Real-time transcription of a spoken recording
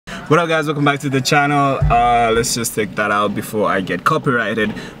What up guys, welcome back to the channel. Let's just take that out before I get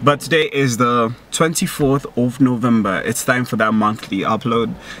copyrighted. But today is the 24th of November. It's time for that monthly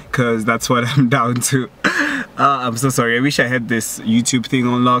upload because that's what I'm down to. I'm so sorry. I wish I had this YouTube thing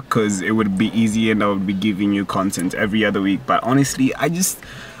unlocked because it would be easy and I would be giving you content every other week. But honestly, I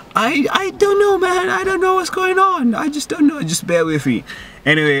don't know, man. I don't know what's going on. I just don't know. Just bear with me.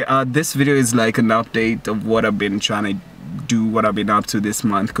 Anyway, this video is like an update of what I've been trying to do, what I've been up to this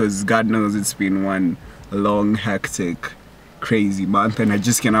month, because God knows it's been one long, hectic, crazy month and I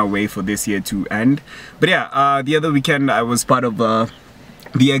just cannot wait for this year to end. But yeah, the other weekend I was part of the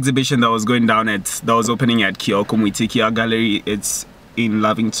exhibition that was going down that was opening at Kioko Mwitiki Art Gallery. It's in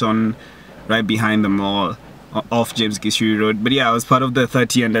Lavington, right behind the mall off James Gishiri Road. But yeah, I was part of the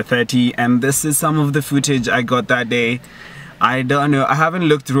 30 under 30 and this is some of the footage I got that day. I don't know, I haven't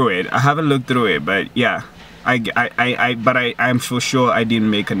looked through it, but yeah, I'm for sure I didn't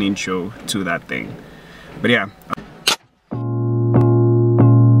make an intro to that thing. But yeah.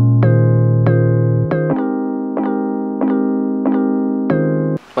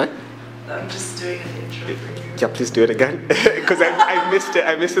 What? I'm just doing an intro for you. Yeah, please do it again. Because I missed it.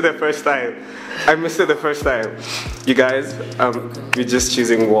 I missed it the first time. You guys, we're just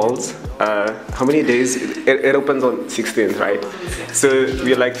choosing walls. How many days? It opens on 16th, right? So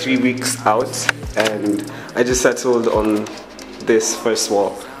we're like 3 weeks out, and I just settled on this first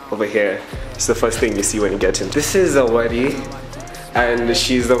wall over here. It's the first thing you see when you get in. This is Awadi, and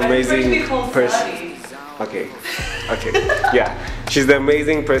she's the amazing person. Okay, yeah, she's the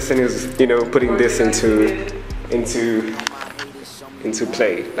amazing person who's, you know, putting this into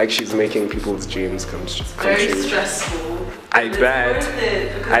play. Like, she's making people's dreams come true. Very stressful. I bet.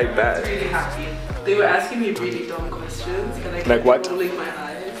 I bet. Really happy. They were asking me really dumb questions and I kept rolling my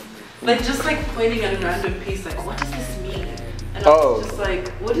eyes. Like, just like pointing at a random piece, like, what does this mean? And I was just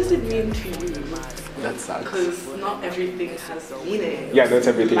like, what does it mean to you? That sucks. Because not everything has meaning. Yeah, not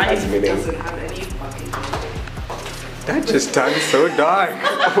everything has meaning. Life doesn't have any fucking meaning. That just turned so dark.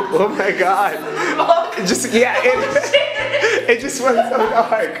 Oh my god. It just, yeah, it just went so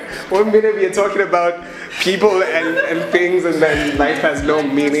dark. 1 minute we are talking about people and things, and then life has no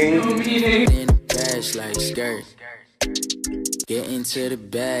meaning. In the cash like skirt. Get into the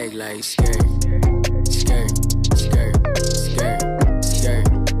bag like skirt. Skirt, skirt, skirt,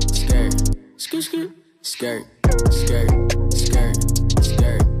 skirt, skirt, skirt, skirt, skirt,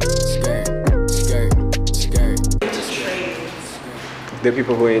 skirt, skirt, skirt, skirt, skirt, skirt. There are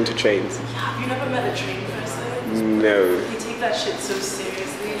people who are into trains. Have you never met a train person? No. They take that shit so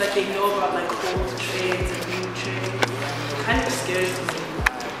seriously. Like, they know about like old trains and new trains. It kind of scares me.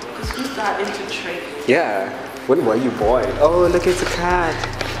 Because who's that into trains? Yeah. When were you born? Oh, look, it's a cat.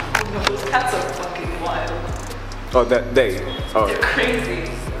 Oh no, those cats are fucking wild. Oh, they? Oh. They're crazy.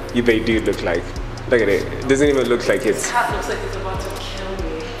 Yeah, they do look like. Look at it. It doesn't even look like it's. This cat looks like it's about to kill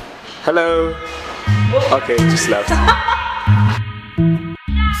me. Hello. Oh. Okay, just left.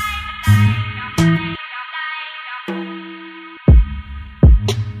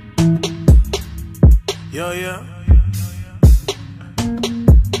 Yo, yeah.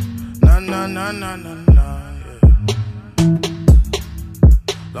 Nah, yeah.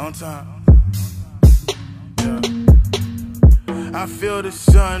 Long time. Yeah. I feel the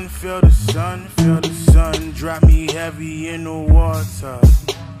sun, drop me heavy in the water.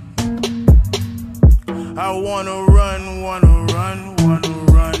 I wanna run,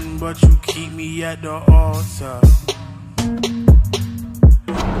 but you keep me at the altar.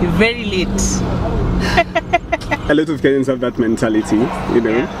 You're very late. A lot of Kenyans have that mentality, you know,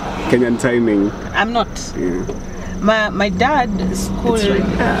 yeah. Kenyan timing. I'm not. Yeah. My dad schooled in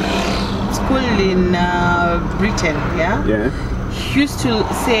Britain, yeah? Yeah. He used to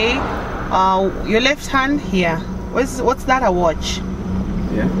say, your left hand here. What's that, a watch?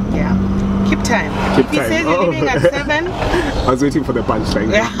 Yeah. Yeah. Keep time. If he says you're leaving at 7. I was waiting for the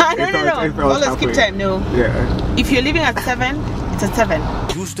punchline. Yeah, no. Always keep time, no. Yeah. If you're leaving at 7, it's at 7.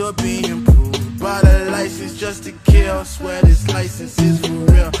 Used to be improved by the license just to kill. Swear this license is for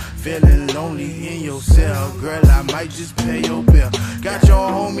real. Feeling lonely in your cell, girl, I might just pay your bill. Got your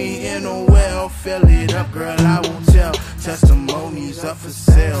homie in a well, fill it up, girl, I won't tell. Testimonies up for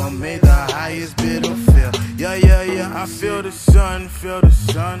sale, made the highest bidder feel. Yeah, I feel the sun,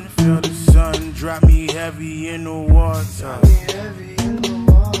 drop me heavy in the water.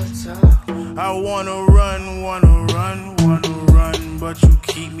 I wanna run, but you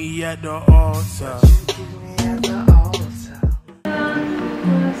keep me at the altar.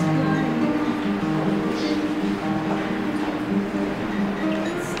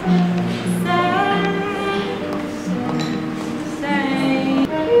 Say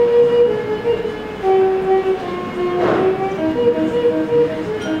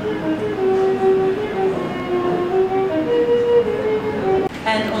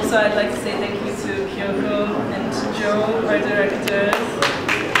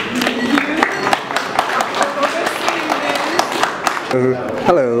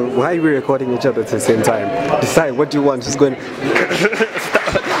Hello, why are we recording each other at the same time? Decide what do you want. Just go and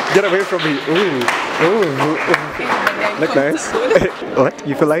get away from me. Look nice. What?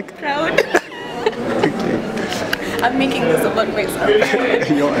 You feel like? Proud. I'm making this about myself.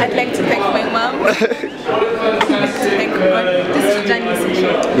 I'd like to thank my mom. I'd like to thank God. This is Janice.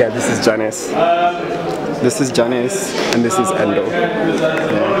 Yeah, this is Janice. This is Janice, and this is Endo.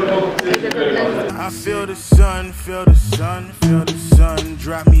 Yeah. I feel the sun, feel the sun, feel the sun.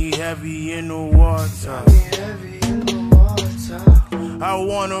 Drop me heavy in the water. I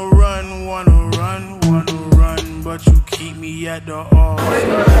wanna run, but you keep me at the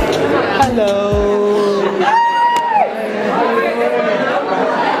altar. Hello.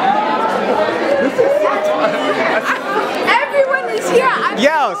 Everyone is here.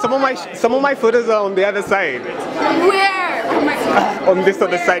 Yeah, some of my photos are on the other side. Where? Oh my God. On this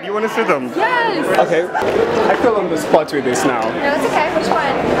other side. You want to see them? Yes. Okay. I feel on the spot with this now. No, it's okay. Which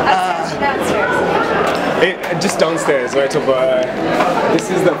one? Upstairs or downstairs? Just downstairs, right over. This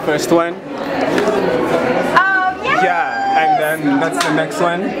is the first one. Yeah, and then that's the next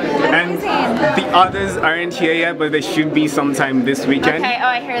one. And the others aren't here yet, but they should be sometime this weekend. Okay, oh,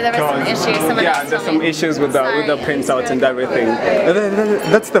 I hear there were some issues. Yeah, there's some issues with the printouts and everything.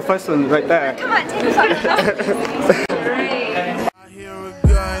 That's the first one right there. Come on, take a photo.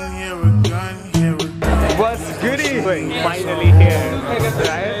 What's goody? Finally here,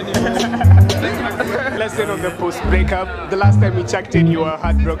 right? Let's say on the post-breakup, the last time we checked in, you were a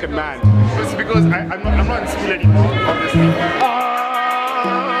heartbroken man. It's because I'm not in school anymore, obviously.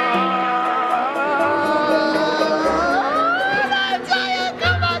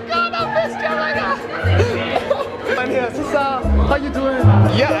 I'm here, sister. How you doing?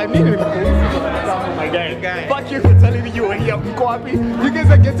 Yeah, I need him. Oh my God. Fuck you for telling me you were here, Kwapi. You guys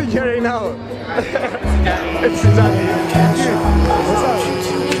are getting here right now. It's Johnny. What's up?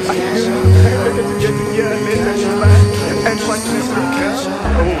 I look at you getting here later, and fuck this girl.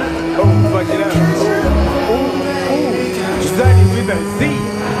 Oh, fuck it up. Johnny with a Z.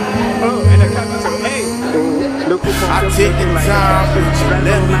 Oh, and a capital A. Look who I take the time with you,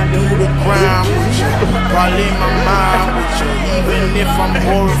 let me do the crime with you. Probably my mind with you, even if I'm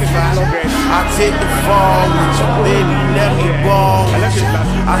horrified. I take the fall with you, baby, let me ball with you.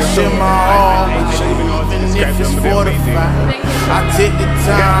 I share my all with you, even if it's fortified. I take the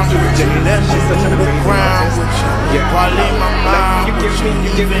time with you, let me do the crime with you. Probably my mind with you,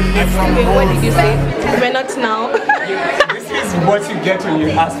 even if I'm horrified. What did you say? We're not now. This is what you get when you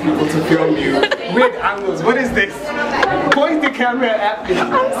ask people to film you. Weird angles. What is this? Point the camera at me.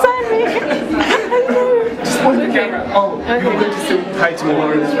 I'm sorry. Just point the camera. Oh, you're going to say hi to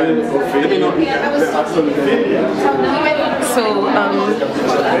Lawrence, right? Let me know. So,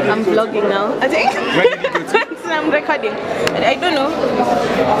 I'm vlogging now. I think. Where did you go to? I'm recording. I don't know.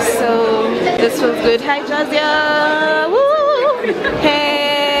 So, this was good. Hi, Jazia. Woo!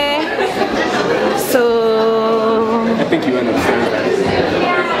 Hey. So. I think you went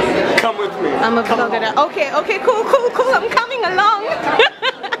upstairs. Come with me. I'm a vlogger. Okay, cool. I'm coming along.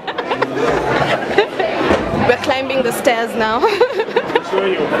 We're climbing the stairs now.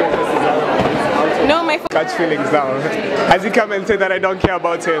 No, my catch feelings now. Has he come and said that I don't care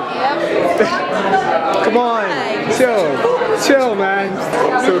about him? Yep. Come on, chill, man.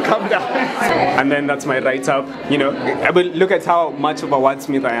 So calm down. And then that's my write-up. You know, but look at how much of a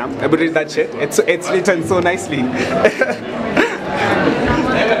wordsmith I am. I would read that shit. It's written so nicely.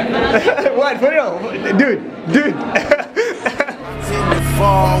 What? For real? Dude.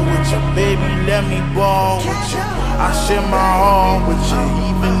 Fall with you, baby, let me ball with you. I share my heart with you,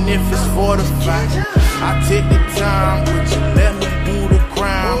 even if it's fortified. I take the time with you, let me do the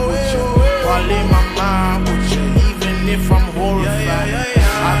crime with you. Parlay my mind with you, even if I'm horrified.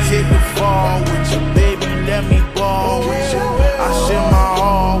 I take the fall with you, baby, let me ball with you. I share my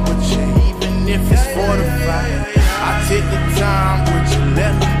heart with you, even if it's fortified. I take the time with you,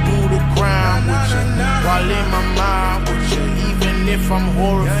 let me do the crime with you. Parlay my mind with you, even if I'm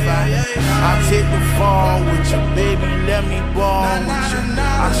horrified. I take the fall with you, baby, let me ball with you.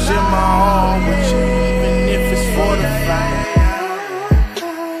 I share my heart with you, even if it's fortified.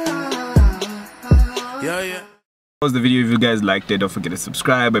 Yeah. That was the video. If you guys liked it, don't forget to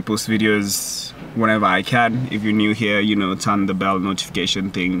subscribe. I post videos whenever I can. If you're new here, you know, turn the bell notification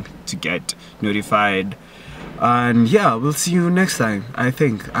thing to get notified. And yeah, we'll see you next time. I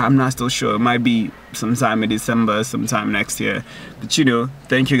think I'm not still sure. It might be sometime in December, sometime next year. But you know,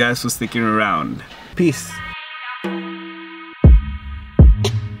 thank you guys for sticking around. Peace.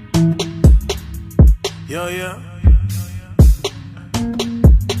 Yeah.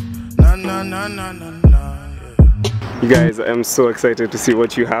 Na. You guys, I'm so excited to see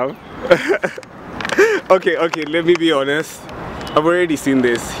what you have. Okay, let me be honest. I've already seen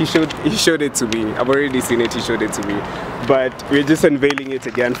this. He showed it to me. I've already seen it. He showed it to me. But we're just unveiling it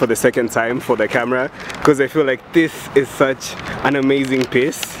again for the second time for the camera because I feel like this is such an amazing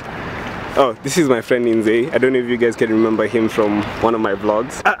piece. Oh, this is my friend Inze. I don't know if you guys can remember him from one of my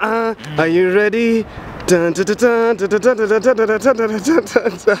vlogs. Are you ready?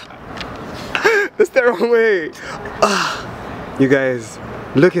 That's the wrong way. You guys,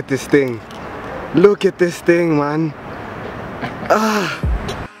 look at this thing. Look at this thing, man.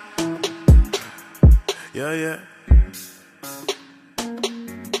 Yeah,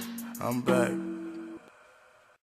 I'm back.